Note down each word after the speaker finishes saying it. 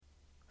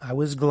I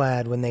was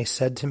glad when they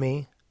said to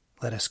me,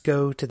 "Let us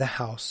go to the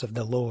house of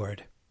the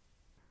Lord."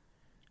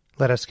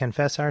 Let us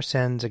confess our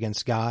sins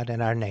against God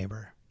and our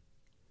neighbor.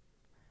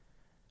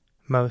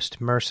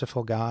 Most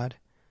merciful God,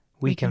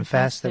 we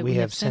confess that we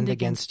have sinned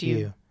against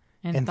you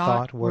in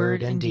thought,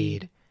 word, and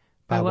deed,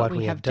 by what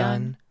we have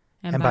done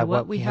and by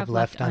what we have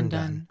left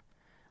undone.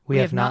 We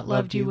have not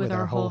loved you with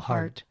our whole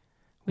heart.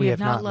 We have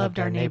not loved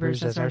our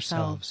neighbors as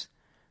ourselves.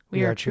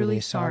 We are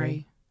truly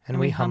sorry, and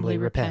we humbly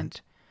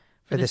repent.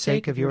 For the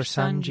sake of your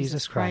Son,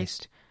 Jesus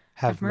Christ,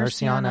 have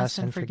mercy on us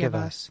and forgive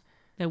us,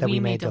 that we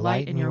may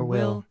delight in your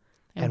will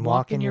and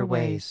walk in your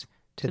ways,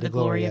 to the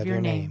glory of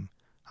your name.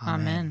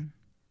 Amen.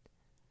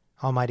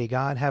 Almighty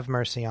God, have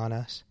mercy on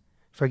us.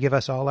 Forgive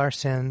us all our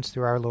sins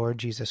through our Lord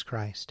Jesus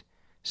Christ.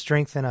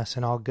 Strengthen us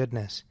in all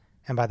goodness,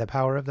 and by the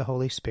power of the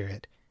Holy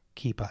Spirit,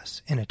 keep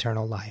us in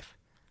eternal life.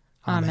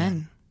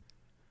 Amen.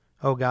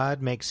 O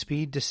God, make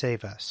speed to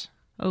save us.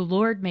 O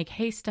Lord, make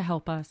haste to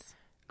help us.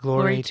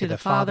 Glory to the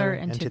Father,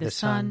 and to the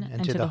Son,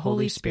 and to the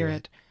Holy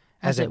Spirit,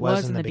 as it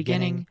was in the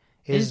beginning,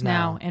 is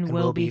now, and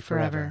will be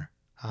forever.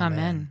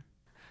 Amen.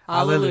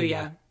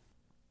 Alleluia.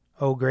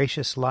 O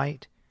gracious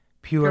light,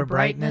 pure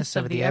brightness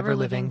of the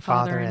ever-living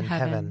Father in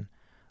heaven,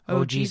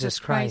 O Jesus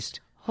Christ,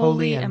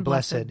 holy and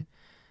blessed,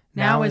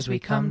 now as we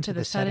come to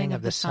the setting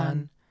of the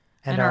sun,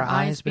 and our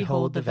eyes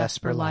behold the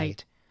vesper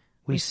light,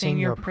 we sing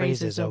your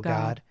praises, O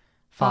God,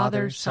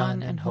 Father,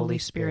 Son, and Holy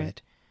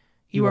Spirit.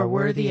 You are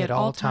worthy at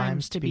all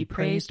times to be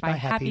praised by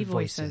happy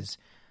voices,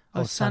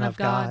 O Son of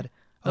God,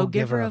 O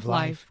Giver of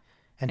life,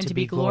 and to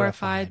be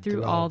glorified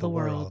through all the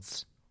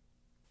worlds.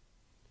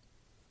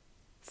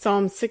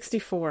 Psalm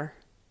 64.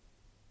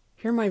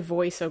 Hear my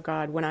voice, O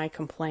God, when I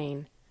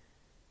complain.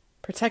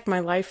 Protect my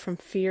life from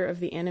fear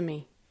of the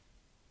enemy.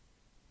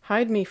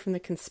 Hide me from the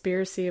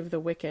conspiracy of the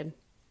wicked,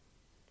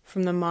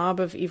 from the mob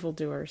of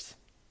evildoers.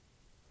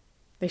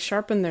 They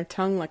sharpen their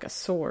tongue like a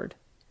sword,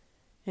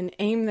 and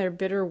aim their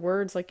bitter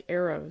words like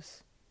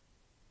arrows,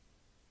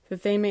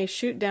 that they may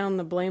shoot down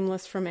the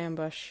blameless from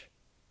ambush.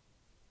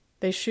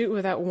 They shoot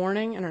without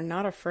warning and are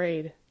not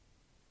afraid.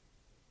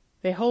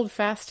 They hold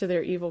fast to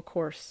their evil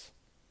course.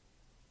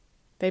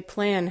 They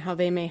plan how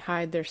they may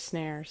hide their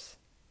snares.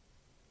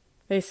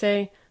 They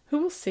say, "Who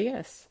will see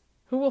us?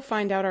 Who will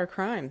find out our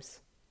crimes?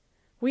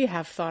 We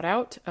have thought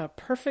out a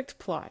perfect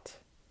plot."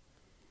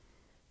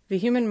 The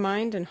human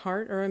mind and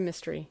heart are a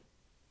mystery.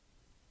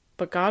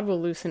 But God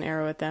will loose an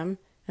arrow at them,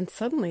 and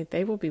suddenly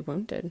they will be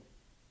wounded.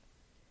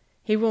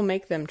 He will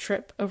make them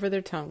trip over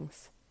their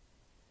tongues,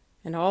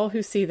 and all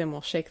who see them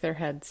will shake their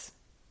heads.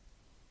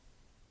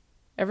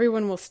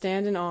 Everyone will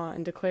stand in awe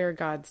and declare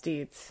God's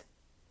deeds.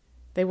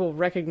 They will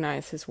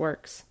recognize his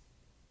works.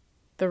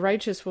 The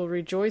righteous will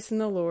rejoice in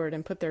the Lord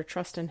and put their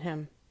trust in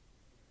him,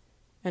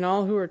 and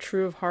all who are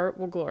true of heart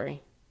will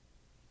glory.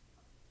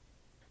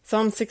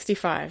 Psalm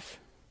 65.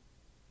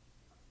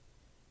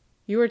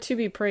 You are to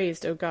be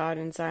praised, O God,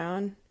 in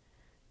Zion.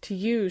 To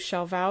you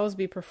shall vows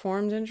be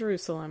performed in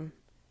Jerusalem.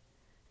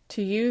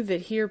 To you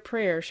that hear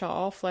prayer shall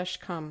all flesh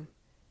come,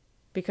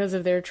 because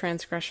of their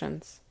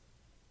transgressions.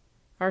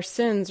 Our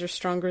sins are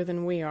stronger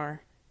than we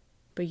are,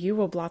 but you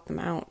will blot them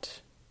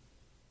out.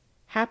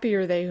 Happy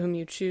are they whom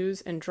you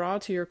choose and draw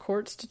to your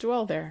courts to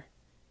dwell there.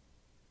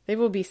 They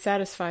will be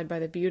satisfied by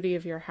the beauty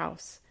of your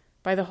house,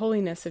 by the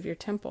holiness of your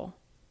temple.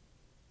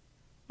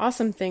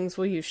 Awesome things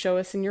will you show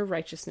us in your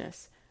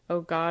righteousness,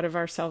 O God of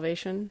our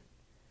salvation.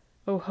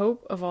 O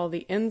hope of all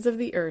the ends of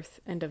the earth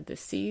and of the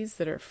seas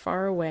that are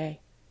far away.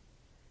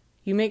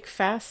 You make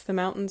fast the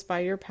mountains by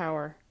your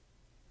power.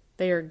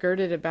 They are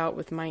girded about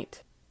with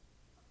might.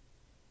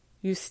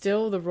 You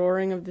still the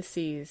roaring of the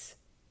seas,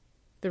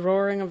 the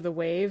roaring of the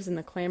waves and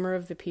the clamor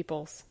of the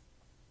peoples.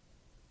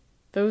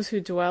 Those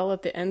who dwell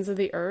at the ends of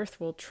the earth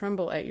will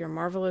tremble at your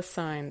marvelous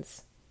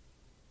signs.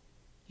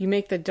 You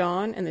make the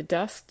dawn and the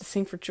dusk to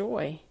sing for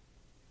joy.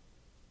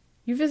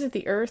 You visit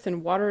the earth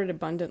and water it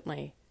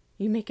abundantly.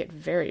 You make it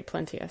very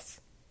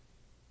plenteous.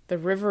 The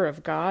river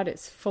of God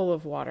is full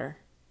of water.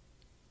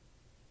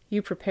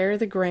 You prepare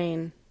the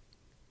grain,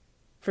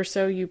 for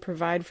so you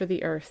provide for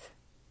the earth.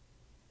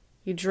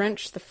 You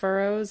drench the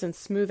furrows and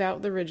smooth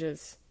out the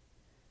ridges.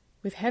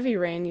 With heavy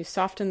rain you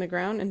soften the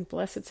ground and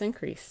bless its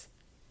increase.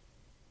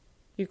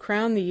 You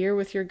crown the year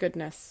with your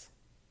goodness,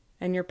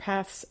 and your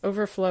paths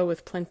overflow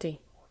with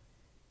plenty.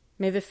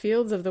 May the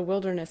fields of the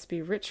wilderness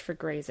be rich for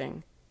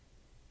grazing,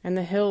 and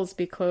the hills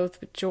be clothed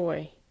with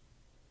joy.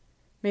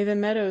 May the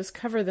meadows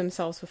cover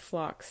themselves with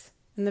flocks,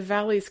 and the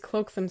valleys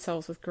cloak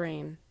themselves with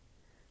grain.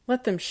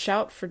 Let them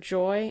shout for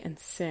joy and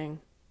sing.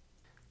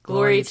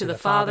 Glory to the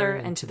Father,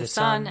 and to the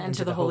Son, and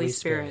to the Holy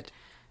Spirit,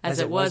 as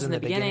it was in the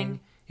beginning,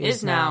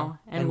 is now,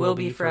 and will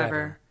be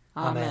forever.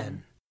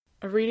 Amen.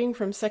 A reading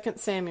from 2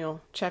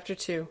 Samuel, chapter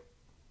 2.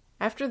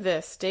 After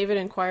this, David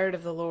inquired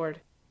of the Lord,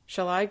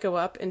 "Shall I go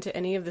up into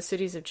any of the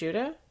cities of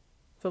Judah?"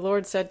 The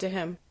Lord said to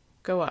him,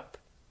 "Go up."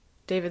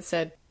 David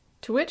said,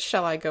 "To which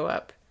shall I go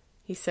up?"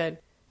 He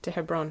said, "To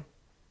Hebron."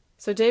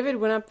 So David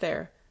went up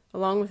there,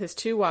 along with his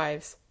 2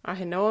 wives,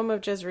 Ahinoam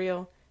of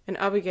Jezreel, and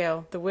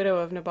Abigail, the widow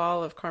of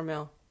Nabal of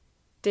Carmel.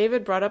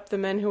 David brought up the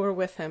men who were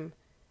with him,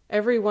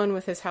 every one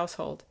with his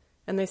household,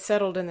 and they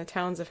settled in the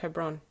towns of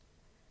Hebron.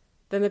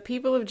 Then the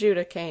people of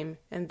Judah came,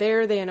 and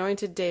there they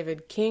anointed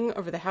David king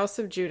over the house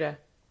of Judah.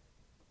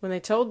 When they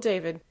told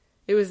David,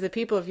 it was the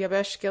people of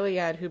Jabesh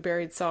Gilead who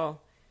buried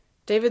Saul.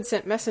 David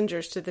sent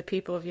messengers to the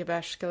people of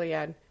Jabesh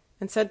Gilead,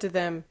 and said to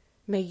them,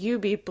 May you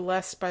be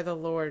blessed by the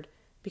Lord,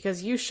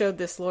 because you showed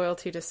this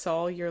loyalty to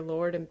Saul your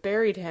lord and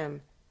buried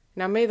him.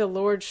 Now may the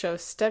Lord show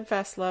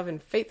steadfast love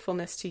and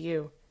faithfulness to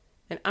you,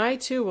 and I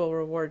too will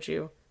reward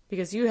you,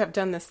 because you have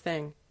done this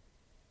thing.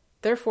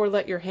 Therefore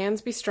let your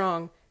hands be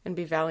strong and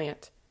be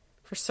valiant.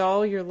 For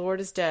Saul your lord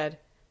is dead,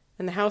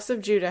 and the house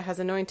of Judah has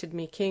anointed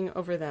me king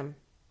over them.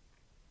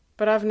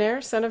 But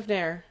Avner, son of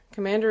Ner,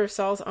 commander of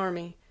Saul's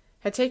army,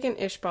 had taken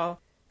Ishbaal,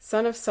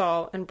 son of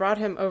Saul, and brought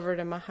him over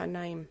to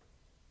Mahanaim.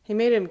 He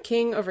made him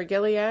king over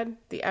Gilead,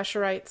 the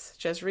Asherites,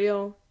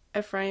 Jezreel,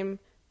 Ephraim,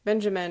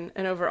 Benjamin,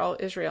 and over all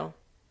Israel.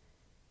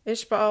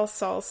 Ishbaal,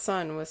 Saul's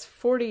son, was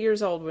 40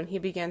 years old when he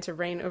began to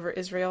reign over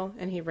Israel,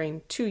 and he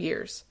reigned 2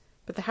 years.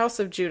 But the house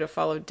of Judah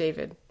followed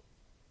David.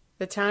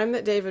 The time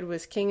that David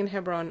was king in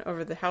Hebron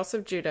over the house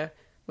of Judah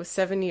was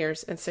 7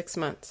 years and 6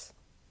 months.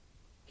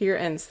 Here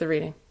ends the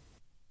reading.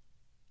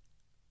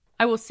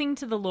 I will sing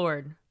to the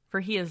Lord, for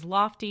he is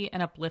lofty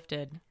and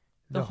uplifted.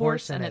 The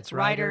horse and its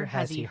rider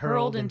has he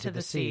hurled into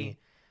the sea.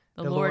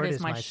 The Lord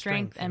is my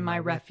strength and my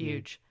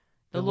refuge.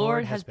 The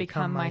Lord has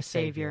become my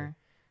Savior.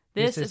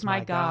 This is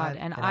my God,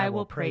 and I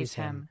will praise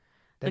him,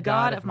 the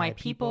God of my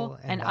people,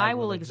 and I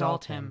will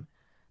exalt him.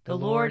 The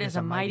Lord is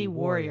a mighty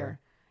warrior.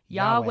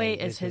 Yahweh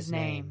is his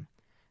name.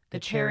 The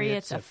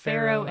chariots of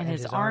Pharaoh and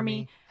his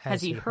army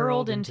has he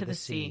hurled into the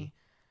sea.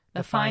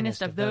 The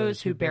finest of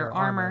those who bear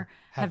armor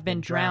have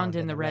been drowned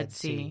in the Red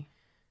Sea.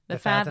 The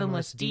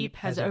fathomless deep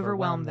has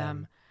overwhelmed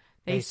them.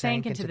 They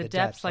sank into the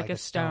depths like a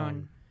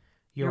stone.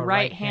 Your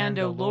right hand,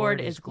 O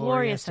Lord, is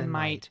glorious in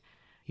might.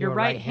 Your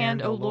right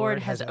hand, O Lord,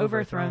 has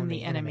overthrown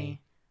the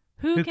enemy.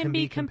 Who can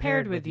be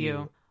compared with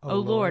you, O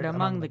Lord,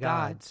 among the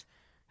gods?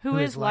 Who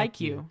is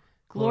like you,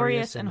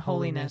 glorious in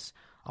holiness,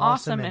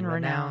 awesome in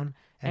renown,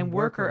 and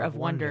worker of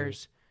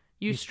wonders?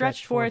 You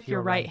stretched forth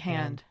your right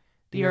hand.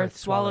 The earth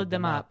swallowed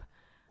them up.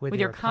 With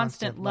your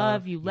constant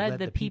love you led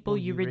the people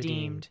you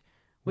redeemed.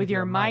 With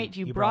your might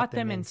you brought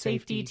them in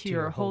safety to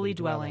your holy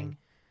dwelling.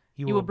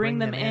 You will bring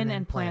them in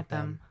and plant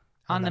them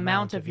on the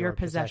mount of your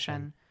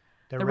possession,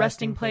 the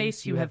resting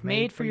place you have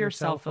made for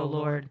yourself, O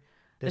Lord,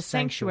 the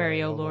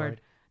sanctuary, O Lord,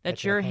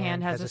 that your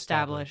hand has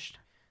established.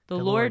 The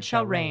Lord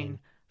shall reign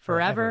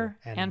forever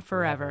and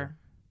forever.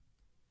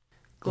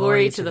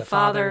 Glory to the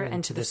Father,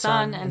 and to the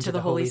Son, and to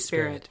the Holy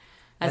Spirit,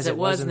 as it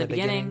was in the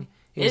beginning,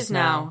 is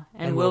now,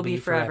 and will be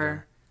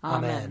forever.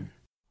 Amen.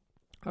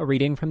 A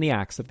reading from the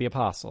Acts of the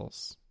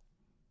Apostles.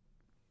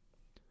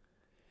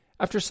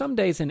 After some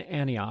days in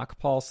Antioch,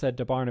 Paul said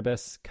to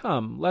Barnabas,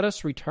 Come, let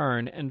us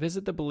return and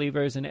visit the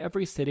believers in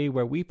every city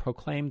where we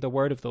proclaim the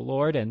word of the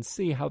Lord and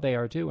see how they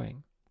are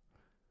doing.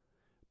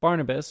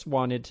 Barnabas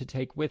wanted to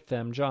take with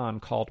them John,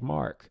 called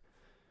Mark.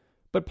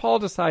 But Paul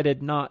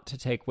decided not to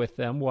take with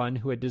them one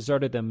who had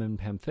deserted them in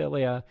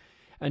Pamphylia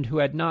and who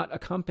had not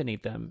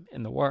accompanied them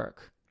in the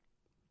work.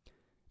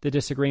 The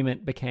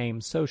disagreement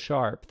became so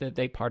sharp that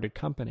they parted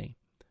company.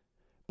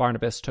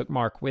 Barnabas took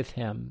Mark with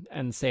him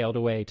and sailed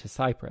away to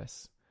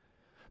Cyprus.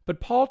 But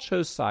Paul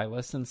chose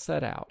Silas and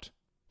set out,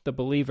 the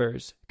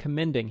believers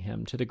commending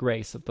him to the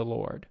grace of the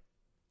Lord.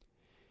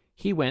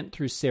 He went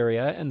through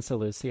Syria and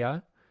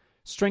Cilicia,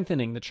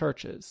 strengthening the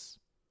churches.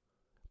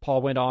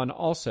 Paul went on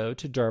also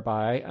to Derbe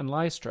and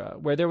Lystra,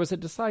 where there was a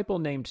disciple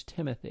named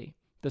Timothy,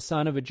 the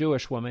son of a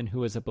Jewish woman who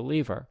was a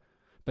believer,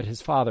 but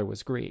his father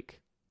was Greek.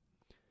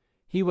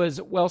 He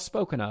was well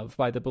spoken of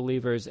by the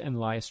believers in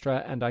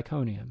Lystra and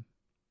Iconium.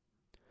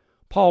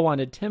 Paul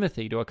wanted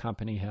Timothy to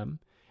accompany him,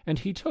 and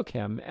he took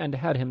him and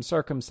had him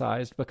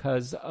circumcised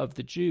because of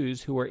the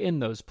Jews who were in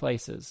those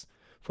places,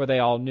 for they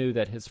all knew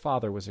that his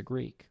father was a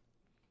Greek.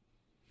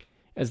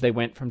 As they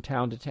went from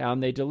town to town,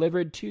 they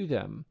delivered to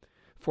them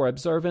for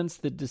observance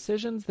the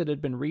decisions that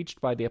had been reached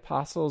by the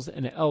apostles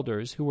and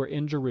elders who were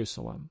in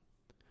Jerusalem.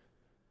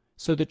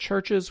 So the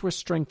churches were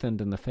strengthened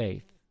in the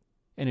faith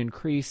and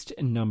increased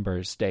in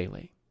numbers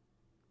daily.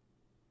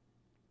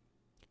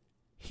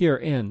 Here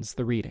ends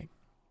the reading.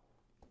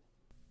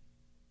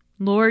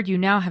 Lord, you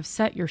now have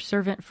set your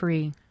servant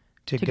free,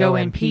 to go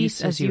in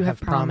peace as you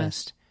have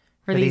promised.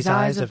 For these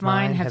eyes of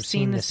mine have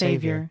seen the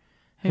Savior,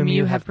 whom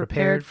you have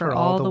prepared for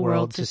all the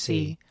world to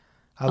see,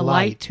 a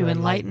light to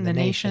enlighten the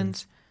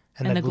nations,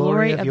 and the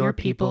glory of your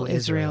people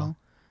Israel.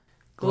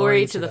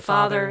 Glory to the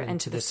Father, and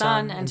to the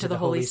Son, and to the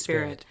Holy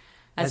Spirit,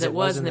 as it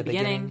was in the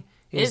beginning,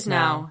 is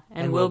now,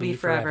 and will be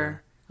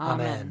forever.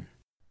 Amen.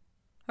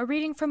 A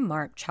reading from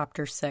Mark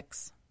chapter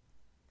 6.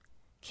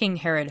 King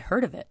Herod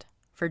heard of it,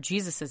 for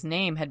Jesus'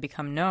 name had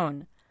become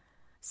known.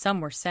 Some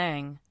were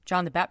saying,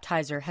 John the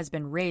Baptizer has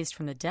been raised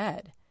from the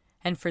dead,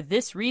 and for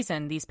this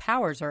reason these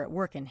powers are at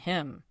work in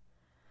him.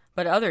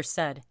 But others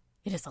said,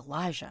 It is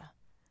Elijah.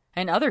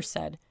 And others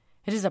said,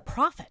 It is a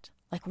prophet,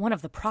 like one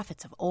of the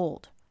prophets of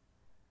old.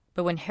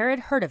 But when Herod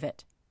heard of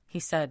it, he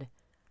said,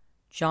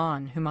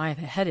 John, whom I have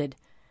beheaded,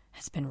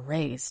 has been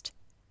raised."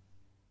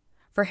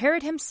 For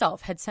Herod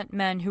himself had sent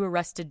men who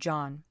arrested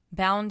John,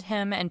 bound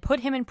him, and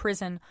put him in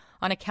prison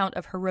on account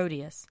of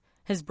Herodias,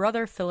 his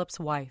brother Philip's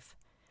wife,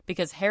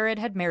 because Herod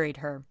had married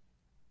her.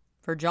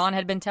 For John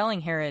had been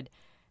telling Herod,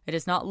 "It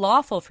is not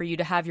lawful for you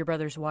to have your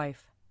brother's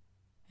wife."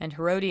 And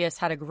Herodias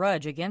had a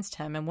grudge against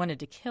him and wanted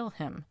to kill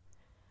him.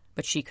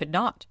 But she could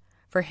not,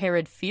 for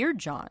Herod feared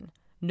John,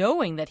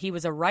 knowing that he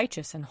was a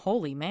righteous and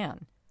holy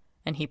man,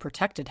 and he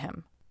protected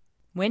him.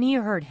 When he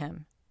heard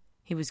him,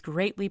 he was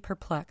greatly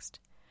perplexed,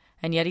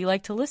 and yet he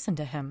liked to listen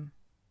to him.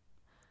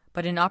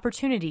 But an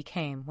opportunity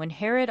came when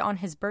Herod on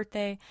his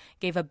birthday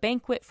gave a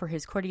banquet for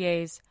his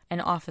courtiers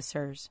and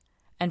officers,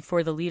 and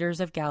for the leaders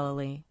of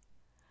Galilee.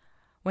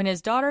 When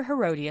his daughter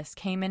Herodias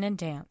came in and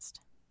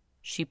danced,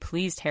 she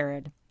pleased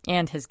Herod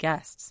and his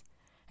guests.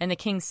 And the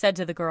king said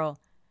to the girl,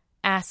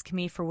 "Ask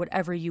me for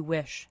whatever you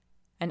wish,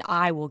 and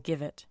I will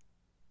give it."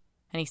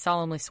 And he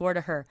solemnly swore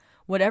to her,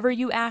 "Whatever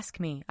you ask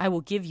me, I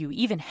will give you,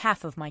 even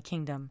half of my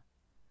kingdom."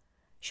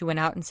 She went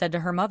out and said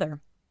to her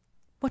mother,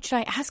 "What should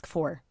I ask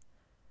for?"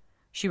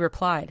 She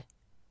replied,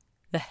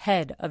 "The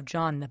head of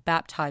John the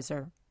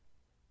Baptizer."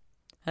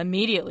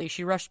 Immediately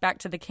she rushed back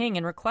to the king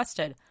and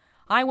requested,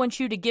 "I want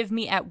you to give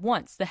me at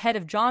once the head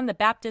of John the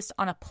Baptist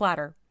on a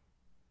platter."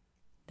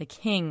 The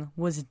king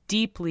was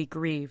deeply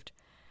grieved,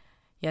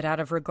 yet out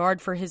of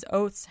regard for his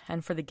oaths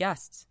and for the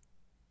guests,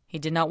 he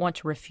did not want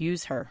to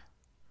refuse her.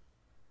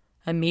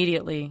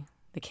 Immediately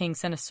the king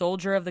sent a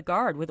soldier of the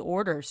guard with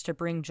orders to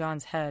bring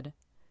John's head.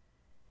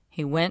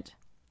 He went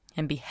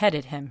and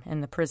beheaded him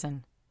in the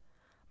prison,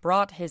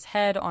 brought his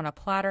head on a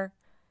platter,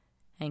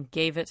 and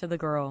gave it to the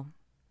girl.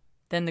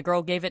 Then the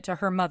girl gave it to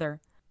her mother.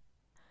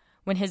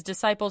 When his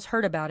disciples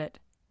heard about it,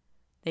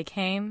 they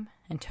came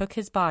and took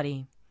his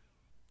body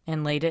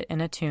and laid it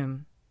in a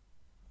tomb.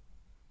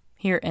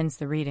 Here ends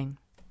the reading.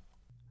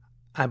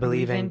 I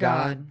believe in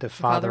God, the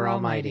Father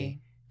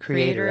Almighty,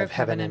 creator of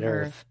heaven and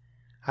earth.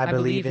 I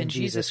believe in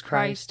Jesus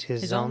Christ,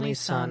 his only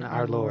Son,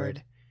 our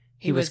Lord.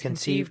 He was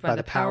conceived by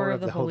the power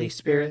of the Holy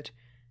Spirit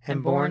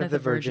and born of the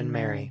Virgin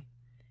Mary.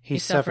 He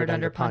suffered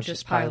under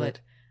Pontius Pilate,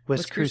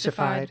 was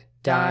crucified,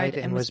 died,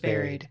 and was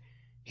buried.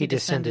 He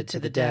descended to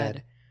the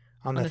dead.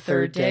 On the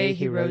third day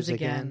he rose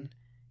again.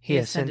 He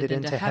ascended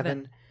into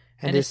heaven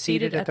and is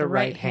seated at the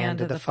right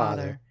hand of the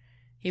Father.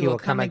 He will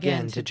come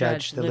again to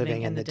judge the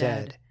living and the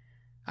dead.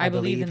 I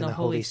believe in the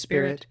Holy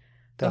Spirit,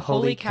 the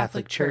Holy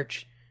Catholic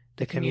Church,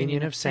 the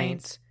communion of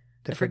saints,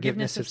 the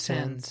forgiveness of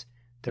sins,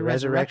 the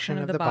resurrection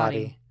of the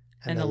body,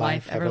 and the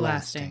life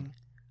everlasting.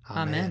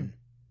 Amen.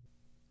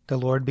 The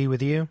Lord be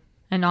with you.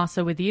 And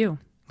also with you.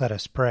 Let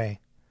us pray.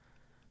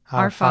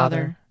 Our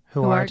Father,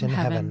 who art in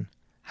heaven,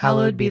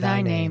 hallowed be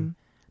thy name.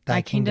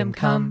 Thy kingdom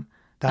come,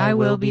 thy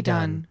will be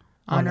done,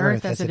 on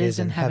earth as it is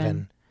in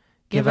heaven.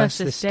 Give us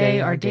this day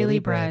our daily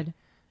bread,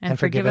 and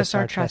forgive us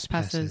our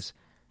trespasses,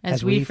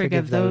 as we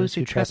forgive those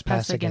who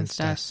trespass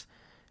against us.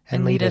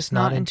 And lead us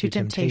not into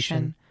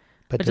temptation,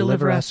 but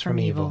deliver us from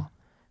evil.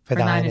 For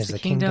thine is the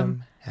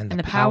kingdom, and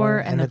the power,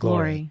 and the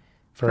glory,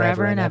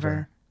 forever and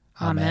ever.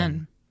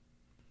 Amen.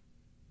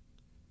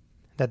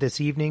 That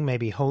this evening may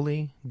be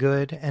holy,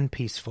 good, and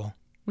peaceful.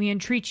 We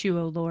entreat you,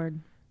 O Lord.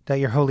 That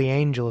your holy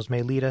angels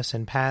may lead us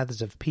in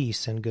paths of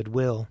peace and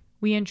goodwill.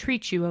 We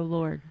entreat you, O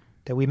Lord.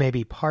 That we may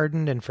be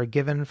pardoned and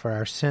forgiven for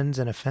our sins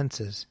and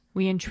offenses.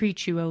 We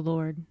entreat you, O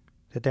Lord.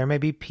 That there may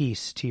be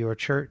peace to your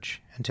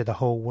church and to the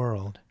whole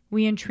world.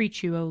 We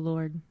entreat you, O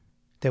Lord.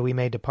 That we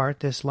may depart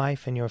this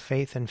life in your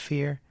faith and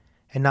fear,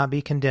 and not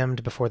be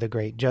condemned before the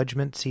great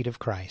judgment seat of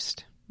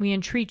Christ. We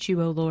entreat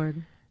you, O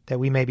Lord. That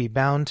we may be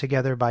bound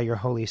together by your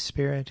Holy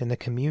Spirit in the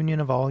communion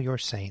of all your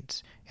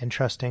saints,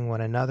 entrusting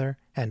one another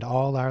and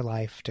all our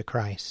life to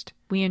Christ.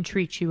 We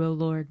entreat you, O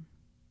Lord.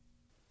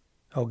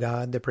 O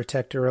God, the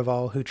protector of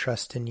all who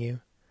trust in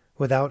you,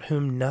 without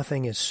whom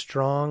nothing is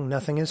strong,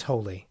 nothing is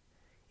holy,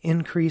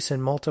 increase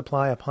and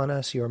multiply upon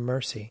us your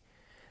mercy,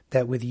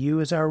 that with you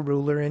as our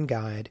ruler and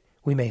guide,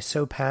 we may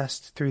so pass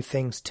through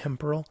things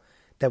temporal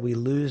that we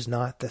lose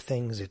not the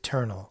things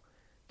eternal,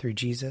 through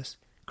Jesus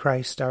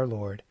Christ our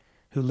Lord,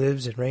 who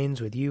lives and reigns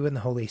with you in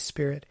the Holy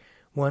Spirit,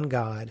 one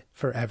God,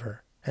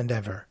 forever and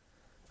ever.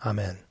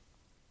 Amen.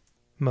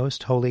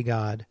 Most holy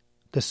God,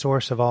 the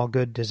source of all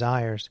good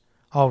desires,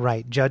 all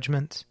right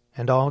judgments,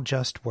 and all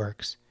just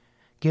works,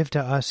 give to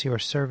us, your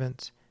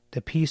servants,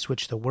 the peace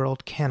which the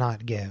world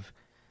cannot give,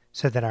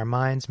 so that our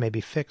minds may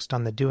be fixed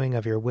on the doing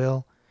of your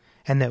will,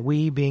 and that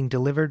we, being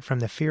delivered from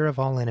the fear of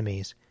all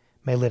enemies,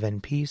 may live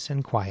in peace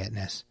and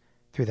quietness,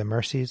 through the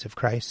mercies of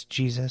Christ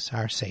Jesus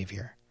our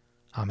Savior.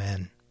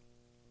 Amen.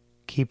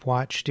 Keep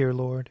watch, dear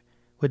Lord,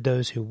 with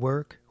those who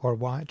work or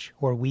watch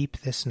or weep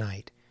this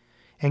night,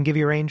 and give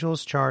your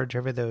angels charge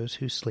over those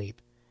who sleep.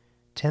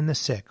 Tend the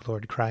sick,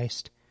 Lord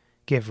Christ.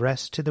 Give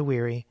rest to the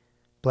weary.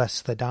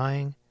 Bless the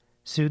dying.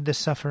 Soothe the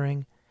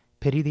suffering.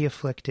 Pity the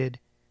afflicted.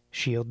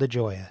 Shield the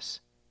joyous.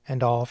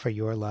 And all for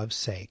your love's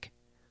sake.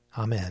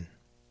 Amen.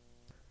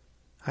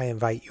 I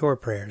invite your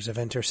prayers of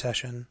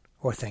intercession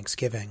or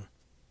thanksgiving.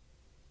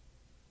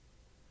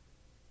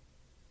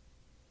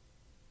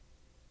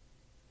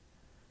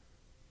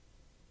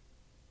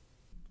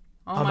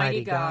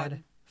 Almighty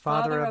God,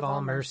 Father of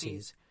all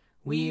mercies,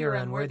 we, your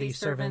unworthy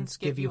servants,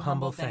 give you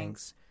humble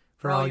thanks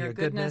for all your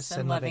goodness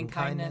and loving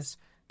kindness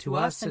to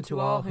us and to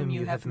all whom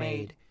you have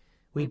made.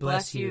 We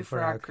bless you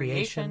for our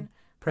creation,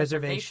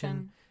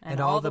 preservation, and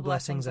all the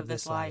blessings of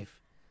this life,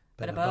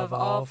 but above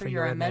all for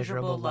your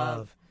immeasurable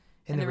love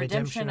in the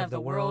redemption of the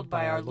world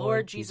by our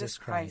Lord Jesus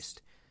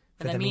Christ,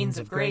 for the means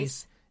of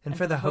grace and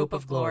for the hope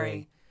of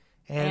glory.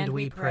 And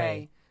we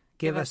pray,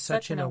 give us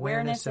such an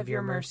awareness of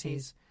your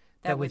mercies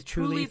that with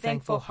truly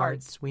thankful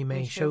hearts we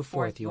may show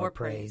forth your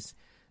praise,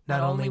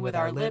 not only with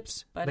our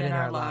lips but in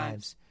our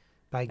lives,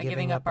 by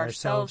giving up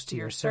ourselves to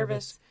your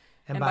service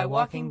and by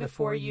walking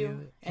before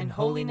you in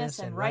holiness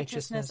and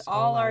righteousness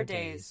all our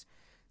days,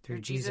 through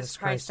Jesus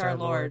Christ our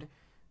Lord,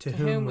 to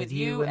whom with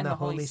you and the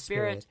Holy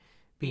Spirit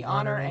be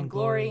honor and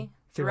glory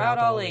throughout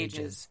all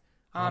ages.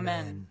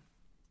 Amen.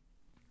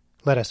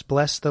 Let us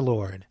bless the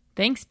Lord.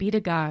 Thanks be to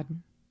God.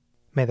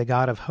 May the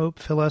God of hope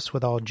fill us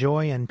with all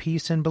joy and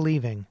peace in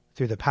believing,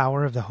 through the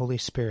power of the Holy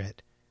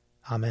Spirit.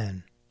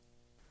 Amen.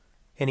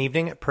 An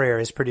Evening at Prayer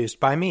is produced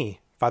by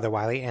me, Father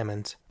Wiley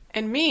Ammons.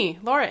 And me,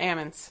 Laura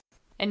Ammons.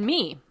 And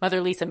me, Mother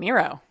Lisa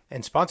Meirow.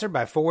 And sponsored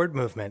by Forward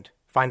Movement.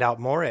 Find out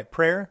more at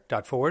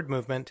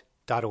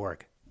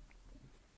prayer.forwardmovement.org.